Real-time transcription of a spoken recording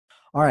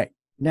All right,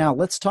 now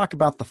let's talk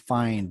about the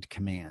find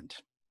command.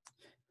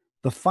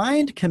 The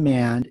find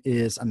command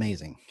is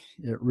amazing.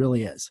 It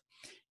really is.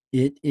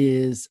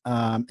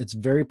 It's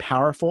very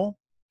powerful,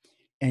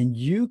 and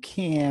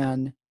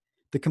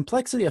the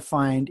complexity of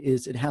find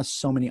is it has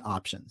so many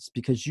options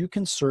because you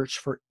can search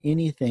for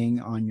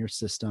anything on your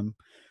system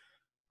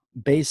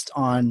based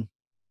on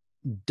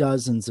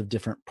dozens of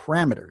different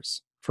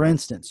parameters. For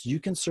instance, you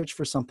can search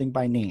for something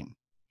by name.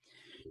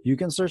 You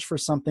can search for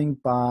something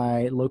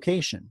by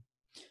location.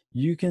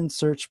 You can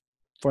search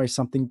for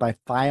something by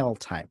file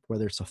type,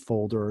 whether it's a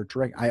folder or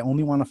direct. I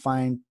only want to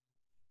find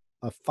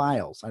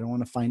files. I don't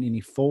want to find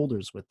any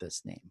folders with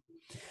this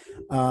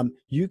name.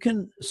 You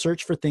can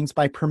search for things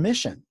by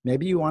permission.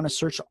 Maybe you want to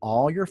search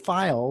all your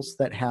files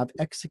that have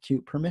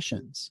execute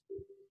permissions.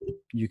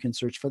 You can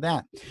search for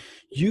that.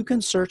 You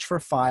can search for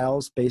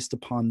files based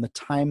upon the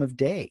time of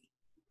day.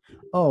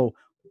 Oh,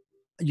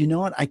 you know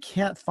what? I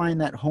can't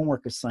find that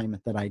homework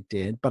assignment that I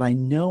did, but I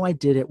know I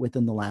did it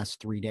within the last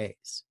 3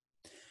 days.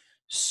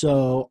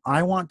 So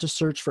I want to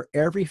search for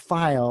every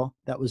file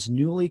that was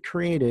newly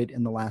created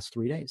in the last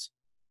 3 days.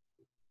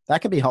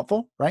 That could be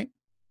helpful, right?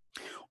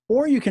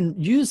 Or you can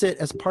use it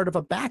as part of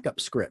a backup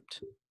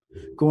script,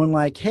 going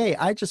like, hey,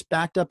 I just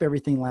backed up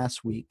everything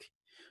last week.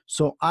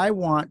 So I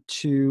want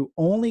to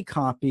only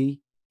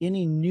copy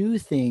any new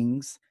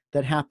things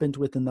that happened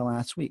within the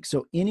last week.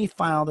 So any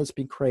file that's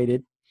been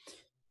created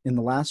in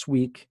the last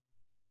week,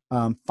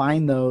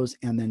 find those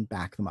and then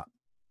back them up,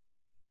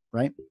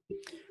 right?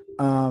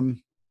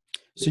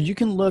 So you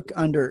can look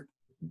under,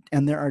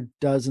 and there are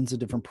dozens of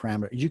different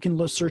parameters. You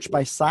can search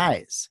by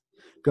size.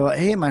 Go,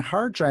 hey, my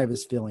hard drive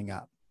is filling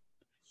up.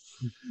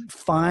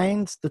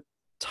 Find the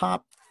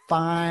top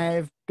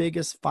 5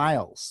 biggest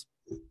files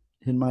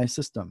in my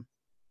system.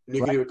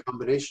 You can do a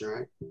combination,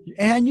 right?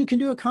 And you can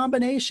do a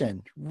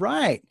combination,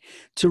 right,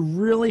 to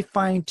really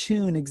fine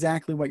tune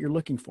exactly what you're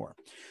looking for.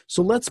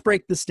 So let's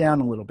break this down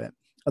a little bit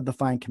of the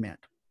find command.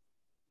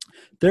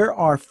 There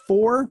are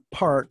 4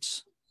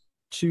 parts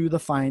to the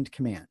find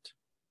command.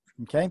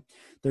 Okay,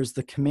 there's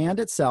the command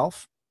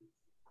itself.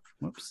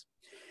 Whoops.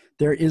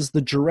 There is the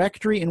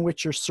directory in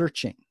which you're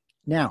searching.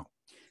 Now,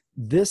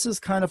 this is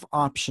kind of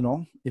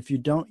optional. If you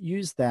don't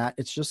use that,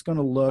 it's just going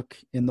to look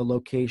in the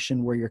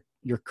location where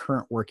your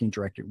current working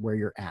directory, where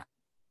you're at.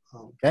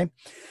 Okay,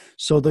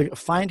 so the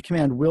find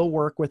command will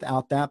work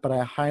without that, but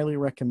I highly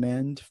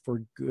recommend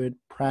for good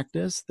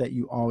practice that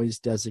you always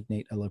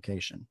designate a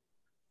location.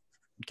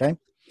 Okay,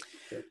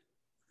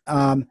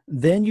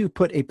 then you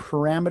put a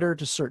parameter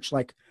to search,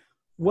 like,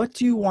 what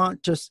do you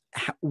want to,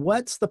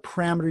 what's the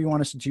parameter you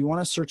want to, do you want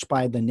to search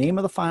by the name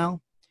of the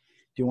file?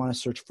 Do you want to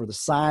search for the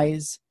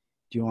size?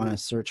 Do you want to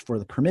search for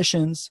the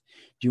permissions?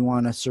 Do you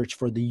want to search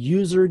for the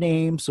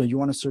username? So you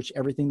want to search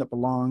everything that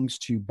belongs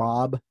to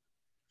Bob,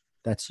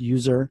 that's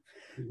user.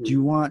 Mm-hmm. Do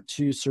you want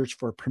to search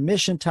for a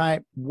permission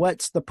type?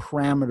 What's the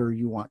parameter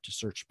you want to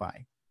search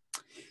by?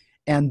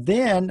 And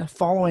then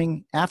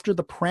following after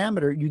the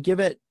parameter, you give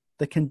it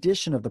the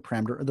condition of the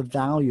parameter or the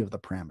value of the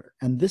parameter.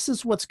 And this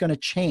is what's going to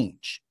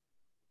change.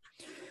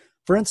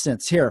 For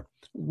instance, here,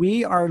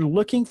 we are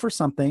looking for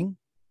something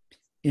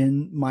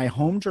in my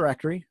home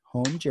directory,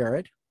 home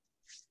Jared,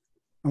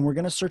 and we're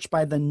going to search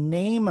by the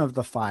name of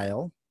the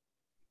file,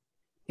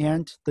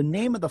 and the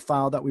name of the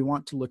file that we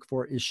want to look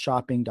for is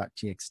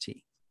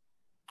shopping.txt,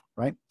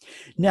 right?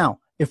 Now,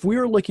 if we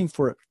were looking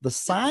for the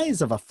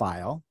size of a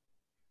file,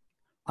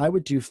 I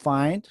would do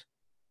find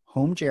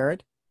home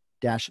Jared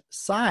dash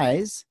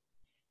size,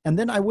 and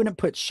then I wouldn't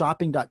put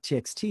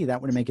shopping.txt.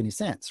 That wouldn't make any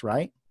sense,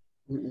 right?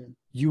 Mm-mm.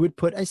 You would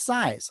put a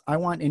size. I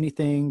want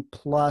anything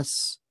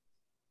plus,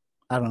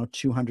 I don't know,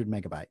 200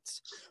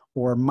 megabytes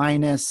or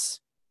minus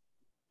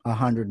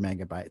 100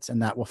 megabytes,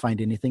 and that will find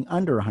anything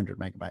under 100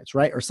 megabytes,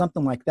 right? Or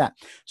something like that.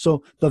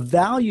 So the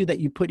value that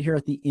you put here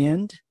at the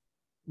end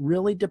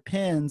really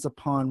depends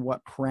upon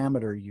what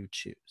parameter you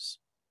choose.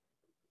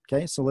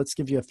 Okay, so let's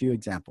give you a few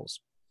examples.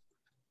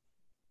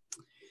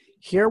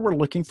 Here we're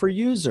looking for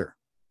user.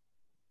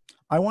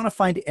 I want to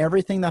find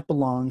everything that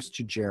belongs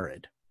to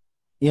Jared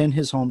in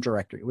his home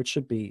directory, which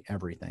should be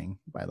everything,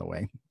 by the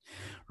way,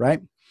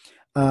 right?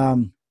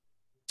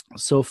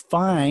 So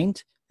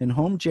find in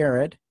home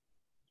Jared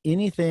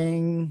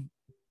anything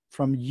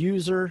from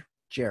user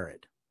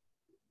Jared.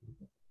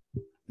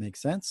 Make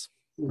sense,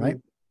 right?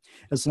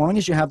 As long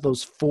as you have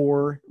those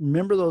 4,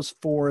 remember those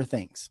 4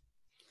 things,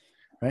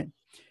 right?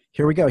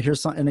 Here we go.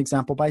 Here's an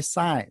example by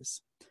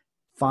size.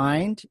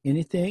 Find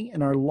anything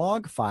in our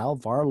log file,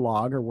 var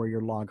log, or where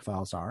your log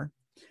files are.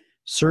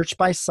 Search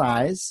by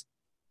size,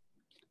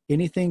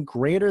 anything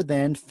greater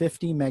than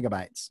 50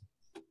 megabytes.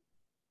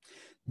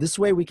 This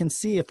way we can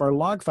see if our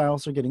log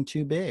files are getting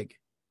too big,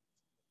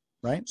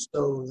 right?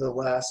 So the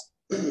last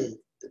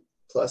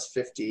plus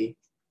 50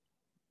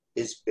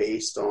 is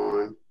based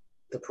on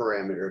the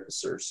parameter of the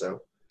search. So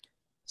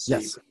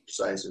yes, you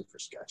size it for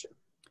gotcha.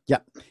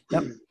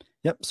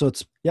 Yep. So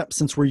it's,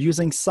 since we're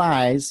using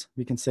size,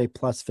 we can say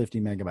plus 50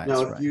 megabytes.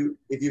 Now, right?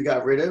 if you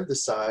got rid of the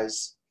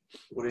size,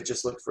 would it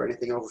just look for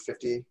anything over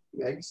 50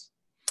 megs?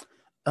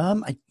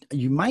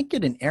 You might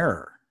get an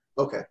error.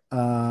 Okay.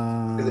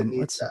 Because it needs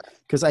Let's see, that.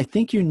 because I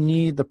think you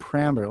need the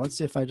parameter. Let's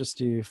see if I just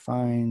do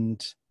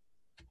find.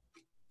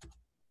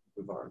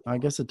 I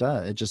guess it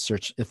does. It just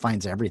it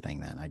finds everything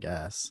then, I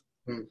guess.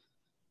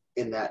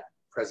 In that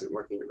present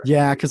working directory.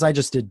 Yeah, because I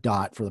just did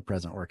dot for the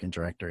present working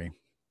directory.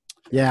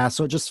 Yeah,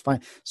 so it just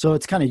fine. So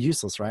it's kind of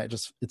useless, right?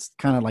 It's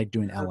kind of like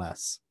doing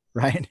ls,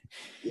 right?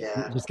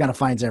 Yeah. It just kind of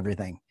finds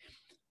everything.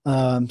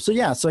 So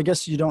yeah, so I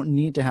guess you don't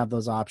need to have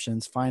those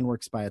options. Find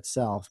works by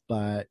itself,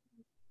 but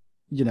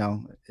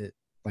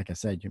like I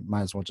said, you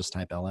might as well just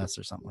type ls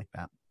or something like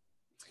that.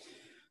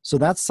 So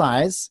that's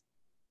size.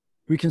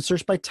 We can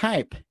search by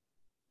type.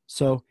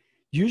 So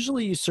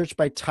usually you search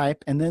by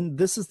type, and then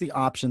this is the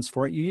options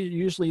for it. You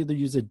usually either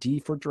use a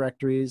D for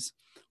directories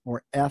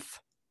or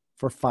F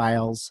for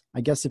files.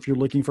 I guess if you're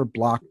looking for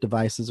block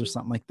devices or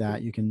something like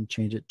that, you can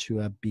change it to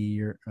a B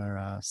or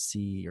a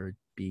C or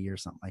B or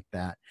something like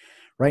that,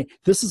 right?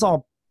 This is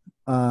all,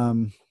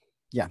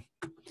 yeah.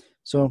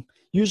 So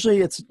usually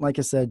it's, like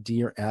I said,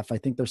 D or F. I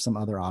think there's some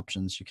other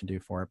options you can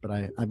do for it, but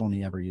I've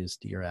only ever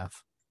used D or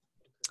F.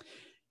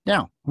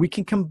 Now, we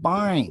can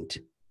combine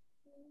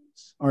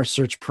our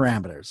search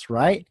parameters,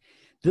 right?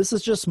 This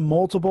is just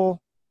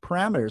multiple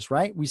parameters,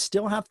 right? We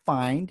still have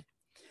find.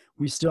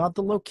 We still have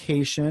the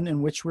location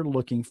in which we're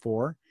looking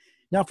for.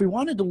 Now, if we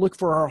wanted to look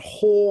for our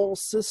whole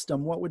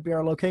system, what would be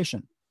our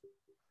location?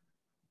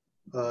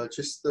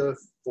 Just the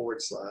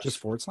forward slash. Just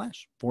forward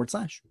slash. Forward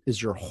slash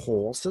is your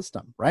whole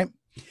system, right?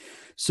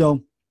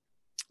 So,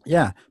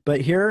 yeah,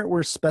 but here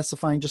we're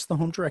specifying just the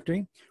home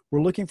directory.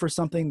 We're looking for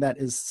something that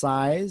is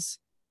size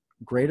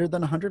greater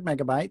than 100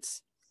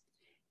 megabytes.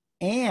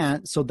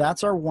 And so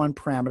that's our one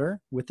parameter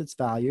with its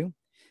value.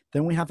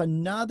 Then we have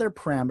another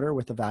parameter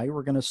with a value.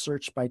 We're going to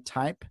search by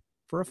type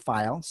for a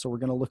file. So we're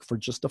going to look for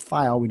just a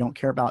file. We don't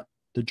care about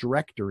the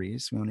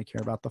directories. We only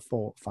care about the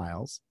full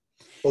files.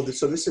 Oh,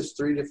 so this is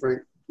three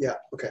different, yeah,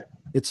 okay.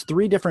 It's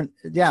three different,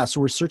 yeah, so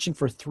we're searching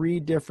for three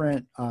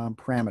different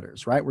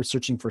parameters, right? We're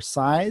searching for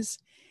size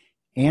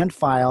and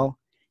file,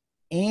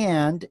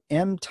 and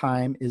M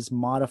time is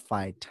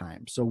modified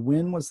time. So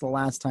when was the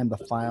last time the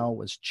file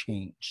was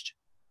changed?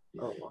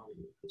 Oh, wow.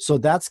 So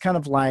that's kind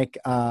of like,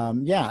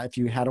 yeah, if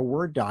you had a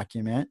Word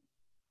document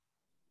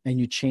and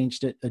you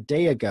changed it a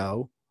day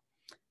ago,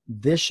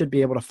 this should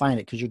be able to find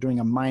it because you're doing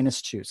a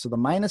 -2. So the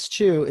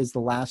 -2 is the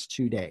last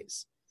 2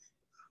 days,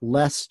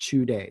 less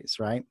 2 days,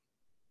 right?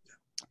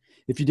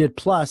 If you did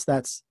plus,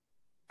 that's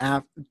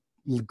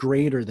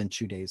greater than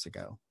 2 days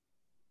ago.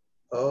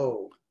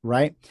 Oh.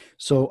 Right?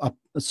 So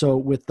so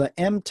with the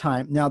M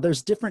time, now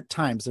there's different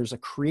times. There's a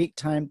create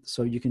time.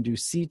 So you can do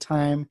C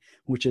time,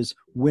 which is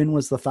when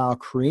was the file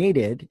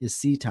created, is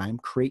C time,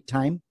 create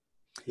time.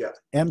 Yeah.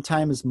 M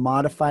time is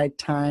modified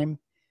time.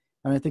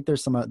 And I think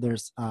there's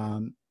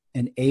an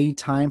A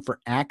time for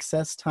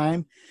access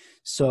time.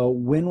 So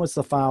when was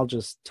the file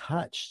just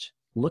touched,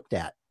 looked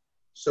at?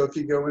 So if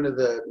you go into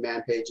the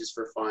man pages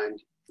for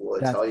find, will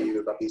it tell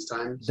you about these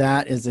times?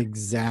 That is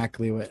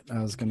exactly what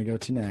I was going to go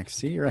to next.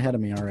 See, you're ahead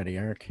of me already,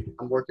 Eric.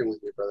 I'm working with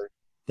you, brother.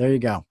 There you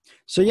go.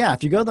 So yeah,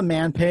 if you go to the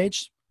man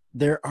page,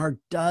 there are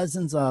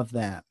dozens of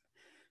them.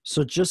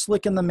 So just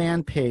look in the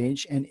man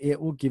page and it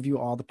will give you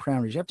all the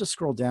parameters. You have to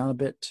scroll down a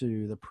bit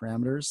to the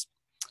parameters.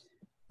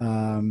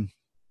 So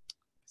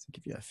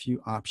give you a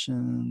few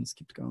options.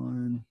 Keep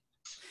going.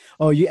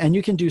 Oh,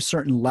 you can do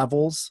certain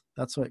levels.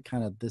 That's what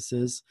kind of this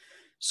is.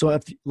 So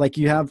if like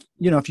you have,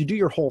 if you do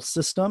your whole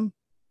system,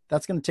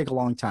 that's going to take a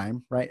long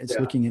time, right? It's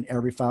looking in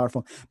every file,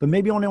 but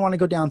maybe you only want to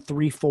go down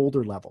 3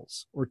 folder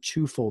levels or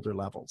 2 folder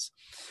levels.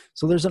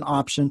 So there's an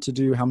option to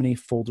do how many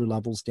folder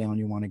levels down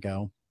you want to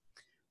go,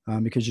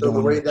 because you don't.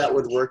 So the way that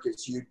would work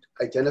is you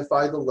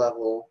identify the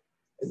level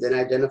and then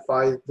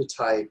identify the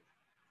type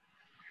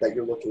that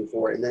you're looking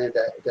for, and then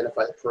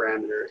identify the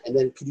parameter. And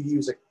then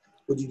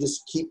would you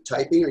just keep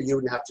typing, or you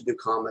wouldn't have to do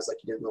commas like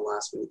you did in the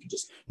last one? You could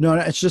just no,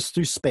 it's just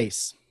through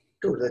space.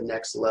 Go to the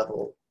next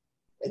level,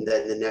 and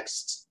then the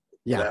next.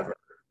 Whatever.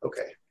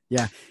 Okay.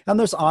 Yeah. And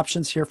there's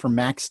options here for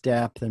max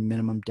depth and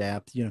minimum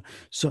depth,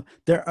 So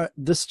there are,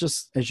 this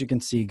just, as you can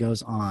see,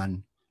 goes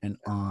on and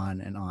on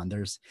and on.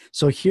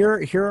 So here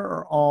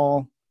are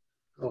all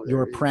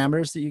your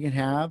parameters that you can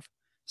have.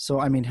 So,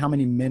 I mean, how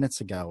many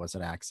minutes ago was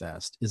it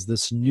accessed? Is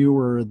this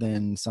newer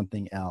than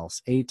something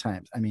else? 8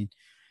 times. I mean,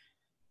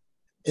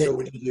 so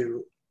what do you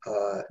do?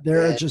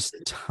 There are just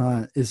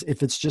tons.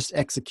 If it's just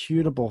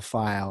executable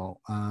file,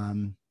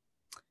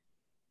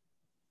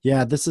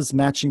 yeah, this is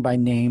matching by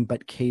name,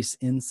 but case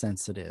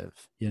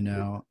insensitive,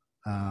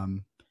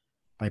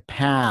 by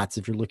paths,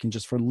 if you're looking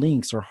just for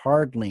links or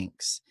hard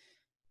links.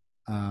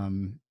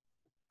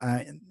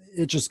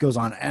 It just goes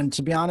on. And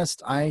to be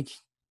honest,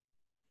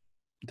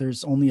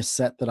 there's only a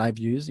set that I've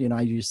used.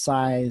 I use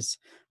size.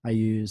 I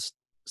use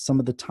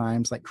some of the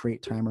times like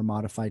create time or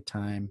modified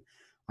time.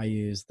 I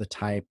use the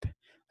type.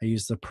 I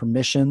use the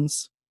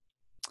permissions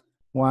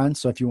one.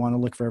 So if you want to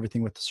look for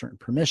everything with certain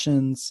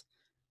permissions,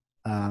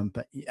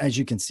 but as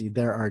you can see,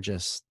 there are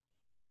just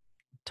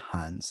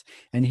tons.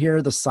 And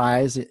here, the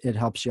size, it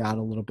helps you out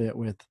a little bit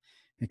with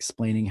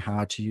explaining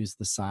how to use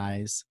the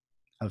size.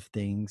 of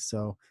things.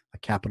 So a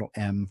capital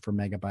M for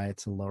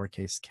megabytes, a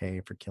lowercase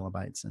k for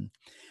kilobytes, and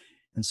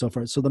so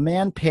forth. So the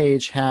man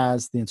page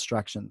has the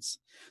instructions.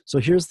 So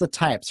here's the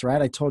types,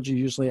 right? I told you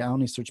usually I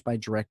only search by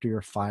directory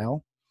or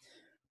file,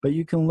 but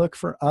you can look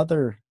for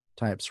other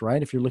types,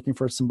 right? If you're looking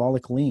for a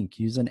symbolic link,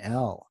 use an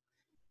L.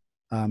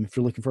 If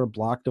you're looking for a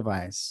block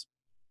device,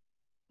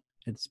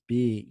 it's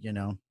B, you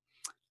know.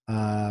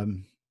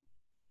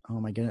 Oh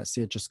my goodness,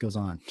 see, it just goes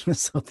on.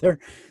 So there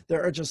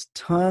are just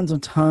tons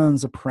and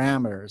tons of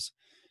parameters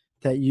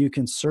that you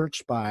can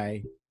search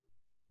by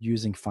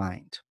using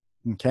find.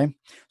 Okay,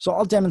 so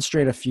I'll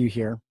demonstrate a few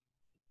here.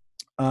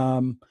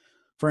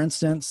 For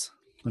instance,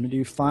 let me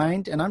do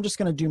find, and I'm just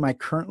going to do my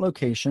current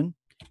location,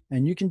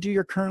 and you can do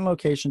your current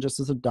location just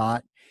as a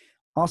dot.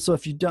 Also,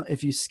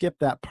 if you skip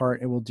that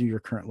part, it will do your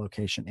current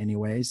location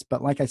anyways.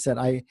 But like I said,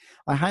 I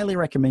highly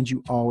recommend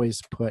you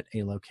always put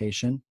a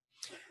location.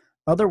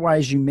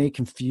 Otherwise, you may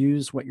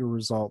confuse what your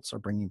results are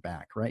bringing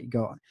back, right?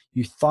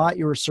 You thought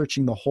you were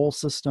searching the whole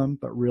system,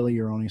 but really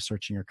you're only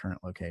searching your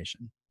current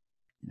location,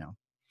 you know,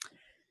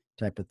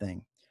 type of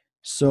thing.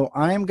 So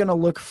I'm going to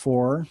look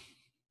for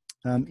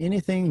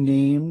anything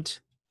named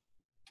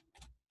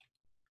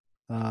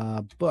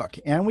book,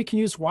 and we can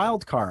use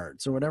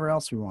wildcards or whatever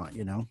else we want,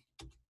 you know.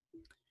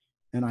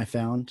 And I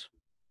found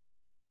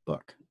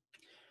book,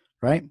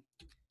 right?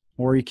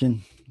 Or you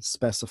can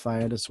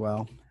specify it as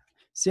well.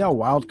 See how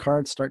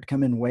wildcards start to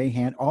come in way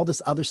hand. All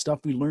this other stuff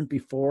we learned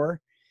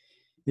before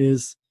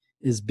is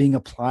being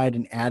applied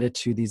and added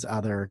to these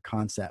other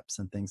concepts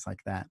and things like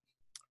that,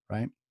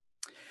 right?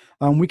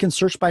 We can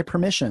search by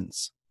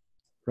permissions,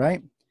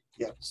 right?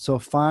 Yeah. So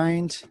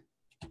find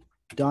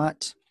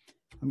dot,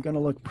 I'm going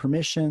to look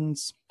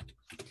permissions.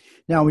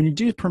 Now, when you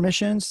do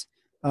permissions,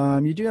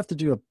 you do have to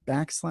do a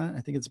backslash. I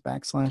think it's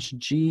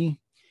 \G,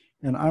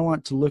 and I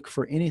want to look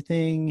for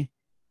anything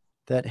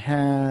that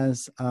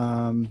has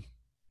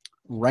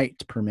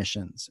write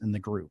permissions in the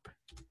group.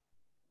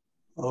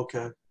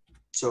 Okay.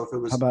 So if it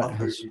was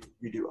other,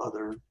 you do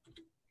other.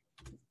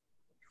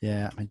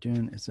 Yeah, am I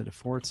doing, is it a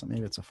forward slash?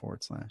 Maybe it's a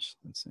forward slash.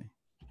 Let's see.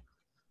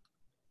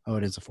 Oh,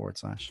 it is a forward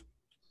slash.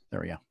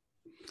 There we go.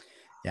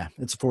 Yeah,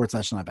 it's a forward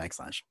slash, not a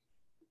backslash.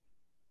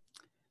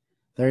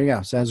 There you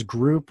go. So as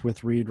group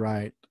with read,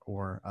 write,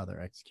 or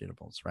other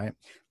executables, right?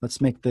 Let's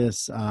make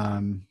this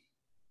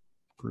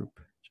group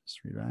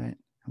just read, write.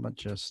 How about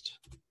just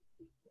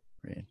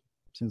read?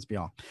 Seems to be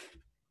all.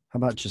 How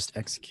about just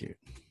execute?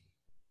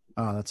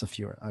 Oh, that's a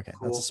fewer. Okay,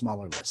 cool. That's a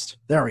smaller list.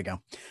 There we go.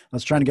 I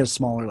was trying to get a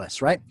smaller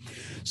list, right?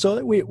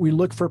 So we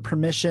look for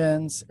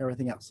permissions,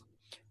 everything else.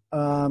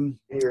 In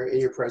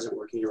your present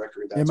working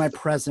directory. In my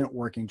present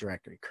working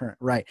directory, current,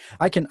 right?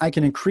 I can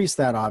increase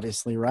that,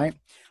 obviously, right?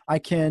 I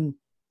can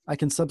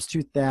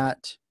substitute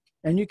that,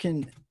 and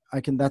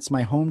that's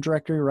my home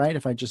directory, right?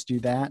 If I just do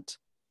that,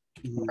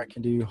 or I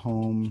can do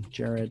home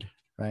Jared,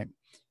 right?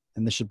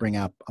 And this should bring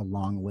up a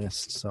long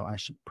list. So I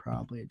should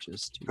probably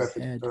just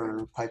do head.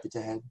 Or pipe it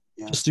to head.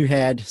 Yeah. Just do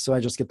head. So I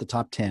just get the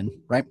top 10,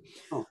 right?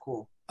 Oh,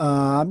 cool.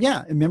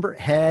 Yeah, remember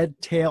head,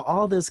 tail,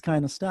 all this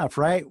kind of stuff,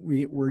 right?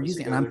 We're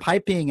using, and I'm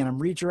piping and I'm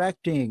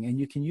redirecting, and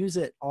you can use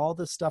it, all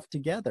this stuff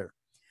together.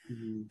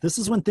 This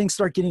is when things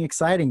start getting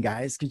exciting,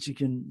 guys, because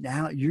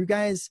you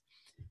guys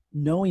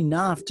know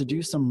enough to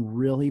do some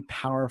really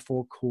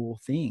powerful, cool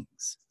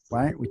things,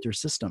 right, with your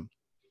system.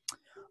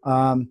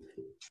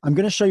 I'm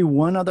going to show you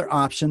one other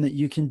option that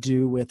you can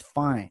do with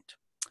find,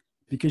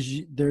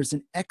 because there's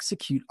an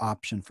execute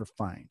option for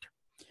find,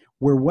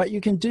 where what you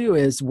can do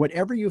is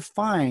whatever you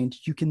find,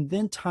 you can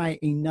then tie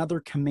another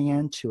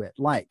command to it,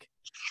 like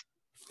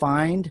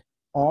find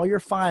all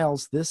your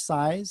files this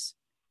size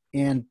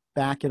and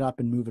back it up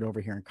and move it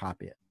over here and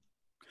copy it.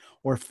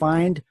 Or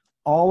find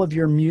all of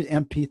your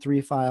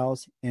MP3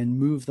 files and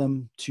move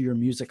them to your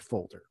music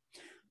folder.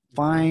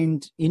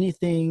 Find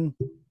anything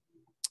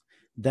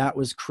that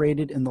was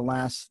created in the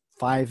last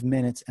 5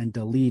 minutes and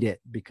delete it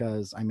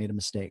because I made a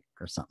mistake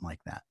or something like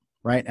that,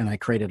 right? And I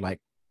created like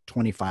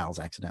 20 files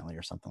accidentally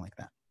or something like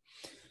that,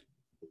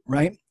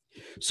 right?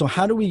 So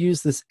how do we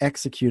use this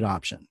execute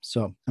option?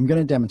 So I'm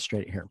going to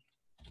demonstrate it here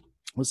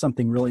with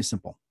something really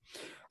simple.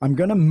 I'm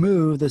going to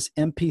move this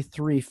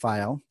MP3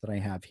 file that I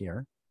have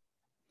here,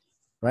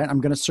 right?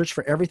 I'm going to search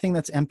for everything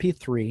that's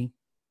MP3,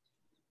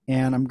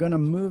 and I'm going to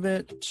move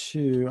it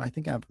to, I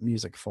think I have a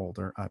music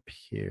folder up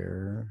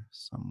here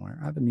somewhere.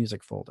 I have a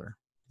music folder.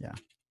 Yeah.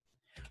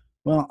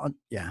 Well,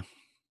 yeah.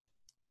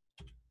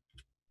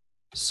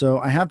 So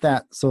I have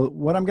that. So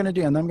what I'm going to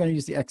do, and I'm going to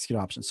use the execute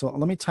option. So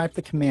let me type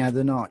the command,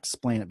 and I'll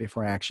explain it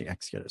before I actually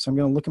execute it. So I'm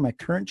going to look at my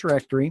current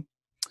directory,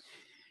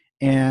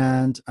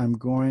 and I'm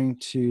going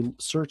to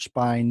search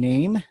by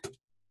name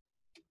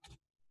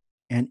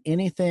and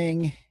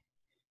anything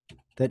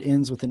that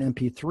ends with an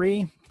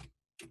MP3,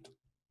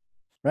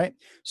 right?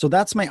 So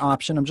that's my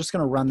option. I'm just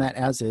going to run that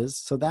as is.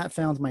 So that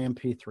found my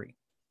MP3.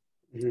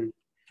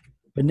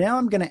 But now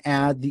I'm going to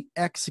add the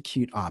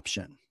execute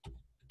option,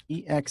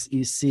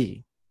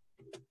 EXEC.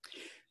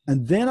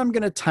 And then I'm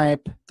going to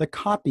type the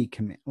copy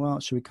command. Well,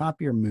 should we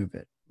copy or move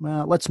it?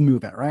 Well, let's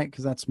move it, right?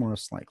 Because that's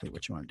most likely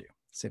what you want to do.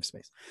 save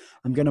space.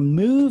 I'm going to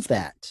move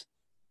that.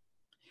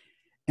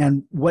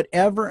 And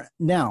whatever,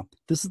 now,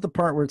 this is the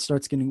part where it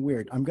starts getting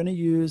weird. I'm going to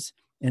use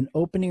an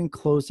opening and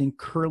closing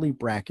curly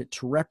bracket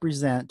to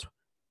represent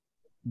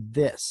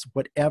this,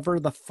 whatever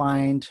the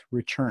find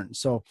returns.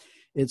 So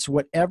it's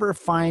whatever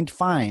find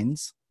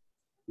finds,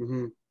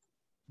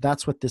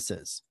 that's what this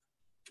is.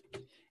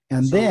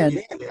 And so then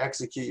when you hit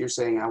execute, you're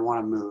saying, I want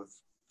to move.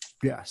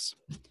 Yes.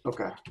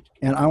 Okay.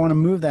 And I want to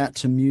move that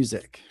to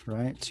music,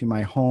 right? To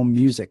my home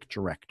music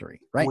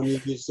directory, right? When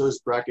you use those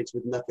brackets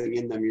with nothing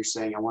in them, you're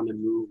saying I want to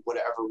move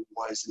whatever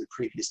was in the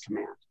previous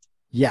command.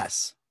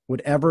 Yes.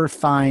 Whatever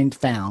find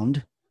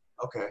found.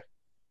 Okay.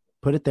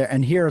 Put it there.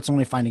 And here it's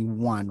only finding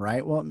one,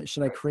 right? Well,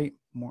 should I create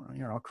more?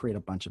 Here, I'll create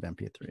a bunch of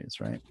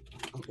MP3s, right?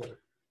 Okay.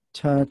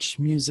 Touch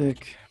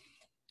music.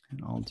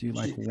 And I'll do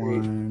like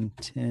 1,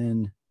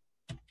 10.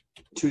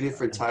 2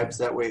 different types.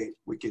 That way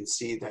we can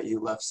see that you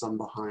left some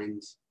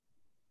behind.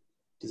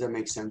 Does that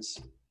make sense?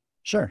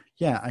 Sure.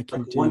 Yeah, I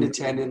can like do 1 to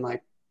 10 and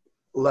like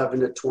 11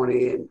 to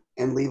 20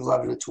 and leave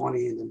 11 to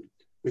 20. And then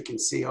we can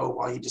see, oh,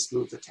 well, you just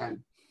moved to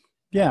 10.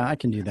 Yeah, I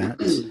can do that.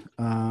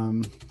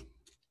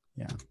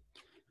 Yeah.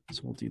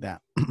 So we'll do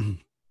that.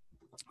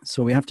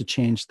 So we have to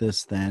change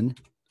this then.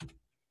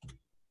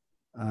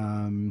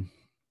 We'll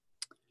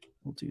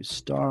do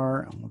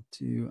star and we'll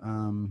do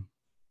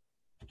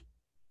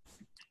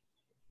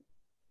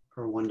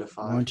or 1 to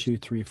 5. 1, 2,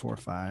 3, 4,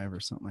 5 or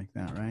something like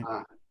that,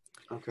 right?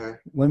 Okay.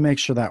 Let me make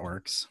sure that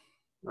works.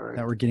 All right.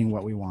 That we're getting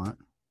what we want.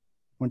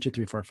 1, 2,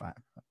 3, 4, 5.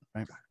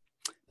 Right.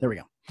 There we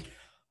go. All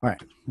right.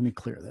 Let me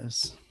clear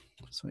this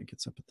so it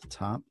gets up at the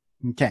top.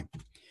 Okay.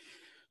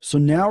 So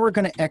now we're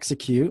going to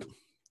execute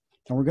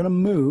and we're going to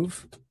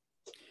move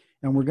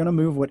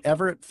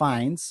whatever it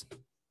finds.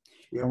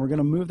 Yep. And we're going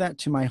to move that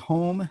to my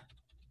home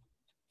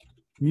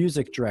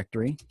music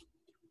directory.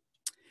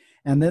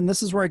 And then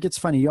this is where it gets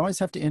funny. You always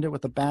have to end it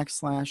with a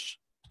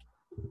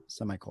 /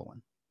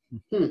 semicolon.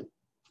 All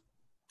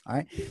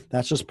right.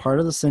 That's just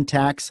part of the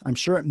syntax. I'm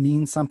sure it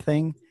means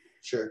something.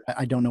 Sure.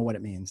 I don't know what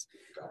it means.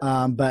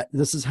 But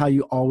this is how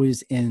you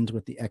always end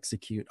with the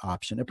execute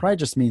option. It probably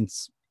just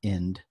means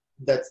end.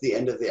 That's the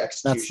end of the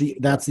execution.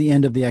 That's the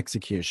end of the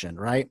execution,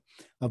 right?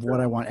 Of what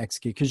I want to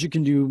execute. Because you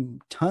can do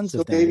tons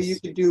of things. Maybe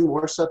you could do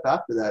more stuff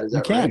after that. Is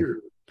that right?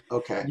 Or,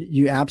 okay.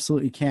 You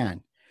absolutely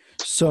can.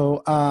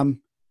 So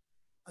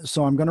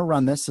so I'm going to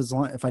run this as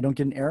long if I don't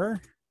get an error,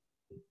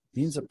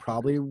 means it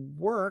probably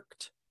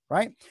worked,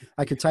 right?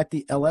 I could type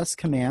the ls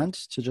command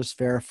to just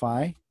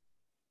verify.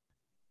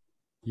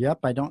 Yep,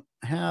 I don't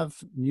have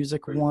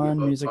music 1,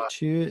 music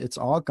 2. It's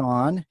all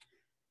gone.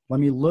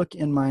 Let me look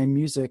in my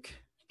music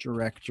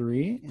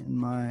directory in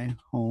my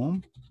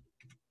home.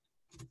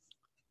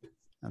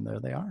 And there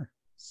they are.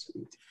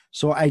 Sweet.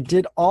 So I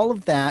did all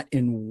of that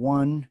in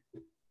one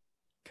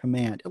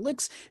command. It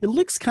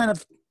looks kind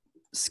of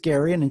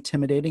scary and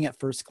intimidating at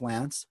first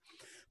glance,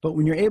 but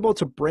when you're able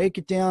to break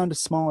it down to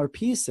smaller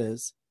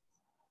pieces,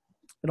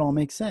 it all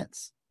makes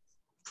sense,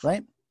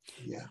 right?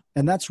 Yeah.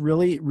 And that's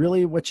really,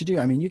 really what you do.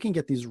 I mean, you can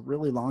get these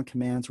really long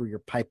commands where you're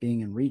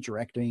piping and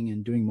redirecting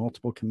and doing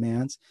multiple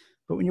commands,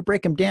 but when you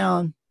break them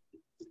down,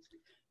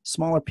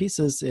 smaller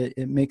pieces,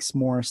 it makes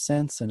more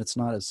sense and it's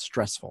not as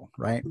stressful,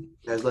 right?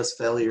 There's less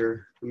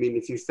failure. I mean,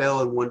 if you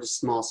fail in one just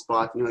small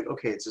spot, you're like,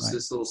 okay, it's just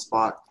this little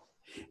spot.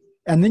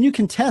 And then you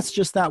can test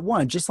just that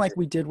one, just like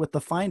we did with the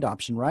find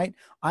option, right?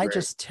 I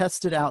just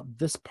tested out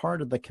this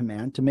part of the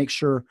command to make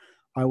sure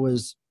I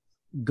was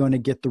going to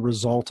get the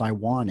result I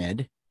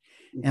wanted.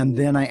 And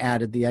then I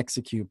added the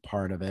execute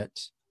part of it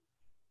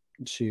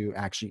to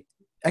actually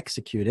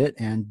execute it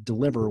and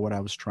deliver what I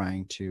was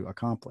trying to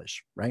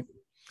accomplish, right?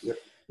 Yep.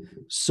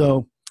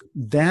 So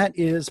that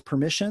is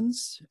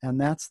permissions, and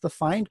that's the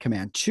find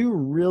command. 2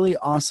 really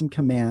awesome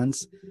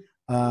commands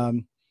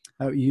I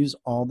use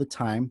all the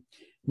time.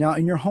 Now,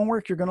 in your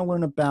homework, you're going to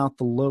learn about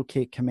the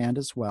locate command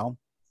as well,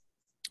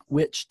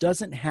 which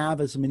doesn't have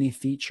as many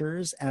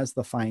features as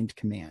the find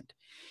command.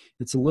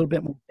 It's a little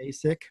bit more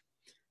basic,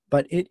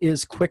 but it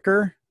is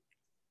quicker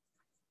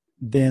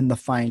than the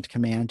find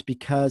command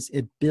because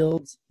it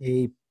builds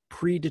a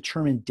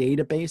predetermined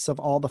database of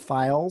all the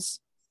files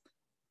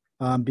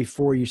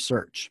before you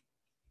search.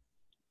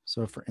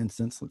 So for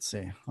instance, let's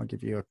see, I'll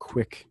give you a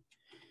quick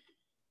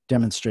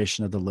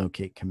demonstration of the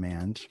locate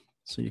command.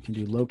 So you can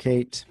do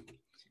locate,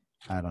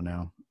 I don't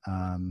know,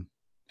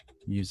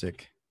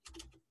 music.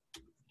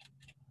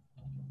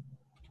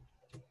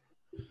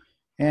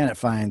 And it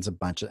finds a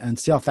bunch of, and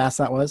see how fast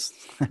that was?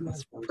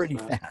 That's pretty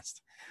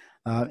fast.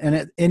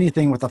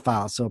 Anything with a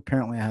file. So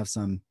apparently I have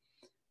some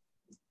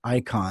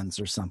icons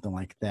or something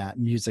like that,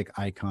 music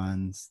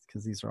icons,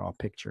 because these are all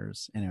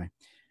pictures. Anyway,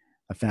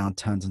 I found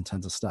tons and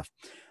tons of stuff.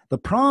 The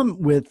problem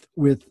with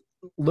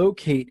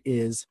locate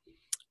is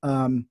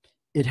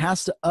it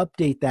has to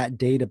update that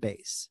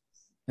database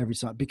every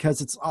so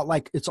because it's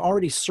like it's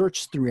already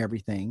searched through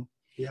everything,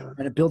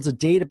 and it builds a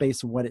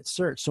database of what it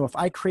searched. So if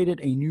I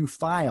created a new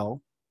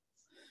file,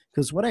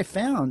 because what I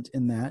found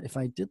in that, if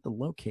I did the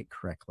locate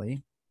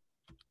correctly,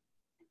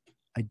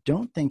 I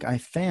don't think I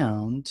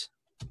found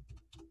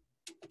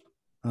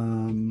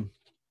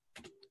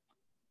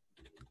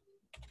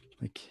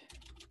like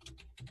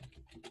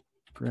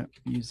grep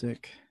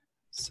music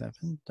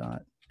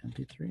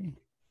 7.mp3.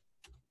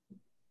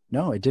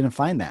 No, it didn't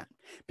find that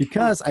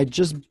because I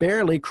just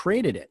barely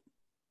created it.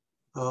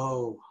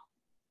 Oh.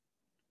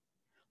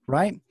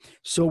 Right?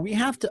 So we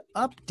have to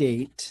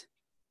update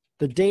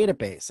the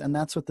database, and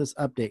that's what this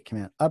update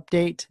command,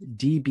 update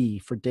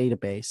DB for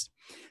database.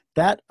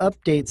 That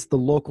updates the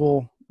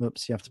local,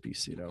 oops, you have to be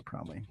sudo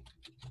probably.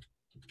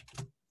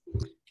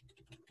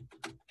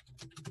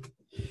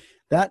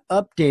 That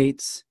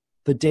updates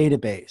the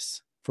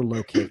database for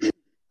locate.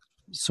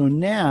 So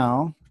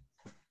now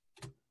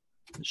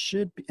it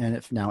should be, and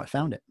now it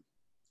found it.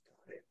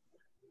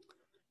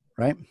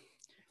 Right?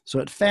 So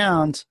it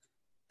found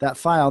that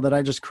file that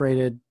I just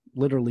created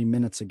literally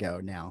minutes ago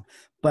now.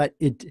 But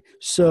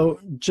so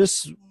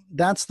just,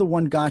 that's the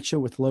one gotcha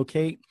with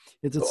locate.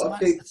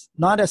 It's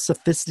not as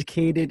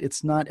sophisticated.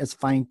 It's not as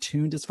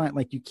fine-tuned as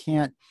like you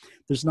can't,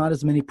 there's not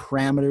as many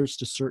parameters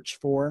to search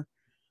for,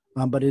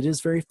 but it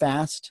is very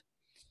fast.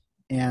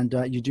 And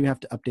you do have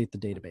to update the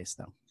database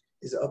though.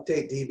 Is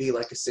update DB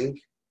like a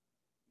sync?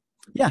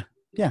 Yeah.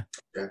 Okay.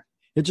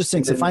 It just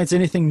syncs. It finds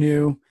anything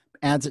new,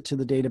 adds it to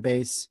the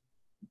database,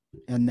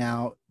 and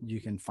now you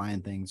can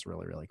find things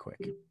really, really quick.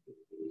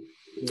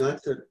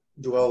 Not to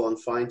dwell on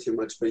find too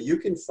much, but you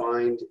can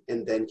find,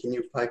 and then can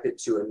you pipe it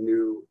to a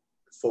new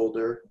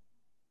folder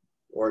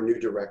or a new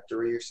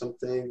directory or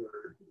something?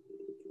 Or...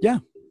 Yeah.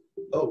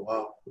 Oh,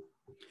 wow.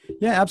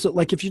 Yeah, absolutely.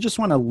 Like if you just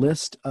want a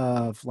list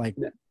of like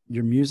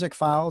your music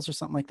files or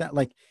something like that,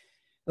 like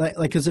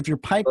because if you're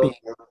piping,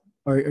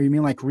 or you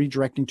mean like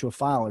redirecting to a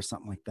file or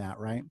something like that,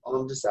 right?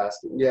 I'm just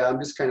asking. Yeah, I'm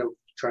just kind of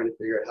trying to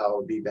figure out how it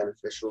would be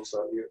beneficial.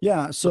 So you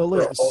so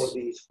let's all of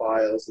these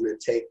files and then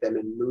take them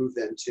and move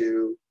them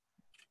to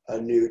a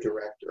new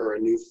directory or a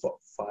new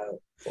file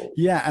folder.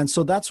 Yeah, and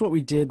so that's what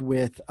we did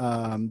with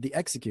the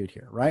execute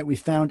here, right? We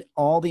found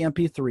all the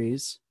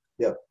MP3s.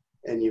 Yep,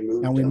 and you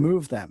moved and we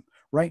moved them,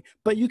 right?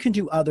 But you can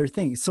do other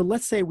things. So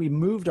let's say we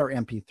moved our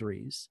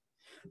MP3s,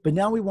 but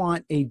now we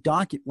want a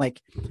document, like,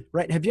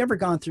 right? Have you ever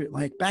gone through,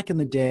 like back in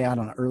the day, I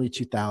don't know, early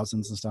 2000s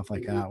and stuff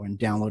like that, when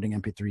downloading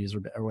MP3s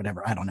or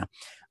whatever, I don't know.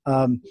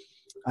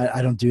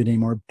 I don't do it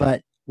anymore,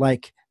 but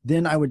like,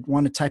 then I would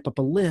want to type up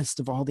a list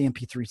of all the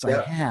MP3s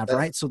I have,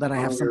 right? So that I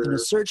have something to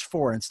search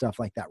for and stuff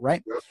like that,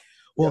 right? Yep.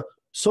 Well,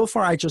 so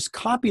far I just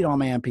copied all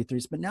my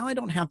MP3s, but now I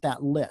don't have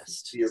that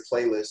list. Your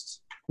playlists.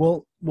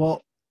 Well,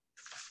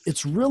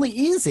 it's really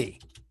easy.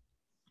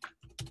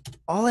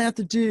 All I have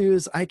to do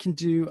is I can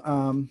do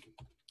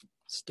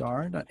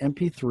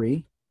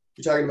star.mp3.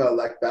 You're talking about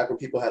like back when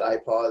people had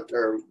iPods,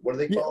 or what are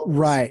they called?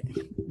 Right.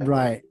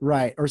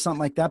 Or something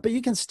like that. But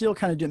you can still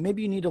kind of do it.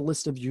 Maybe you need a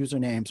list of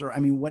usernames, or I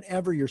mean,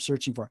 whatever you're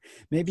searching for.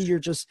 Maybe you're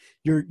just,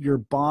 your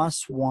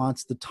boss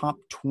wants the top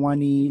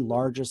 20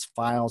 largest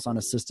files on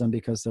a system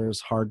because their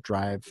hard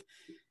drive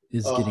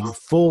is getting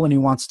full and he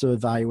wants to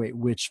evaluate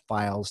which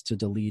files to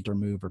delete or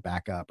move or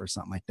back up or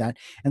something like that.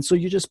 And so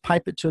you just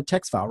pipe it to a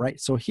text file, right?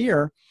 So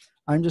here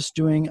I'm just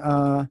doing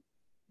a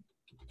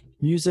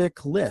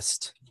music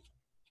list.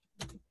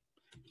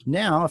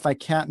 Now, if I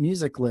cat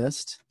music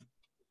list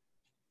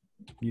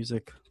dot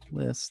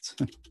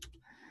list,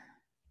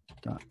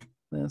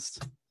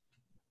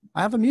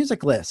 I have a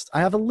music list. I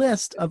have a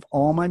list of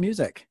all my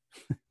music.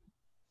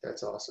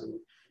 That's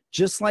awesome.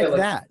 Just like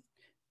that.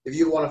 If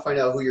you want to find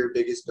out who your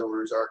biggest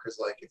donors are, because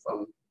like if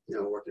I'm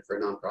working for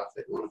a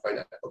nonprofit, you want to find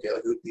out, okay,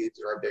 like who these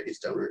are our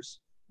biggest donors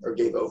or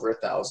gave over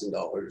 $1,000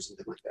 or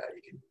something like that,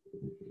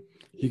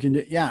 you can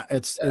do, yeah,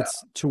 it's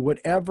to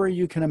whatever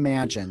you can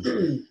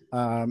imagine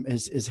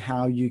is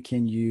how you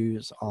can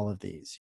use all of these.